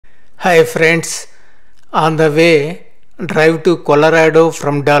Hi friends, on the way drive to Colorado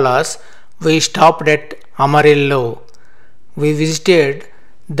from Dallas, we stopped at Amarillo. We visited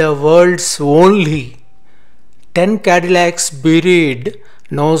the world's only 10 Cadillacs buried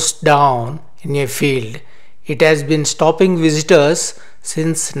nose down in a field. It has been stopping visitors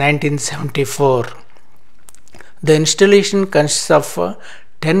since 1974. The installation consists of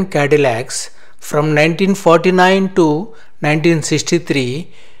 10 Cadillacs from 1949 to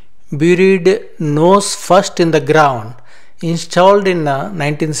 1963, buried nose first in the ground. Installed in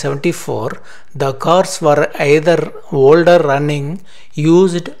 1974, the cars were either older running,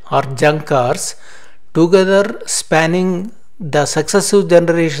 used or junk cars, together spanning the successive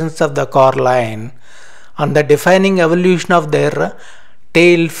generations of the car line and the defining evolution of their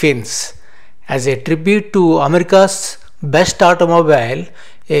tail fins. As a tribute to America's best automobile,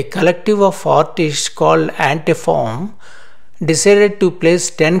 a collective of artists called Antiform decided to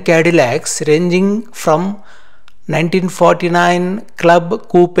place 10 Cadillacs ranging from 1949 Club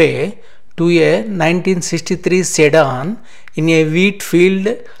Coupe to a 1963 Sedan in a wheat field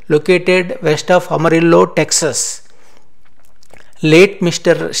located west of Amarillo, Texas. Late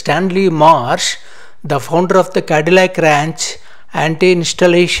Mr. Stanley Marsh, the founder of the Cadillac Ranch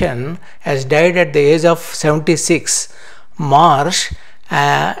anti-installation, has died at the age of 76. Marsh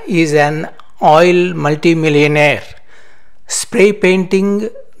is an oil multi-millionaire. Spray painting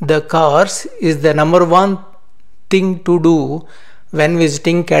the cars is the number one thing to do when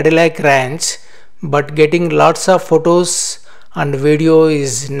visiting Cadillac Ranch, but getting lots of photos and video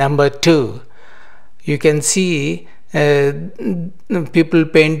is number two. You can see people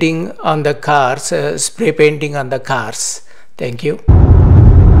painting on the cars, spray painting on the cars. Thank you.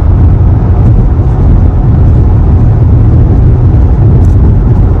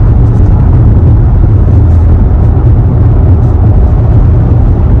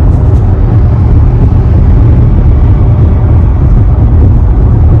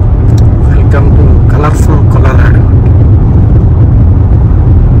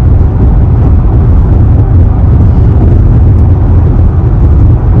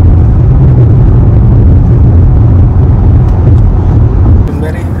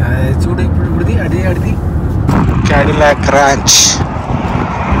 Cadillac Ranch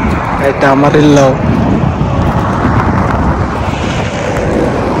at Amarillo.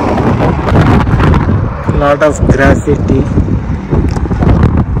 Lot of graffiti.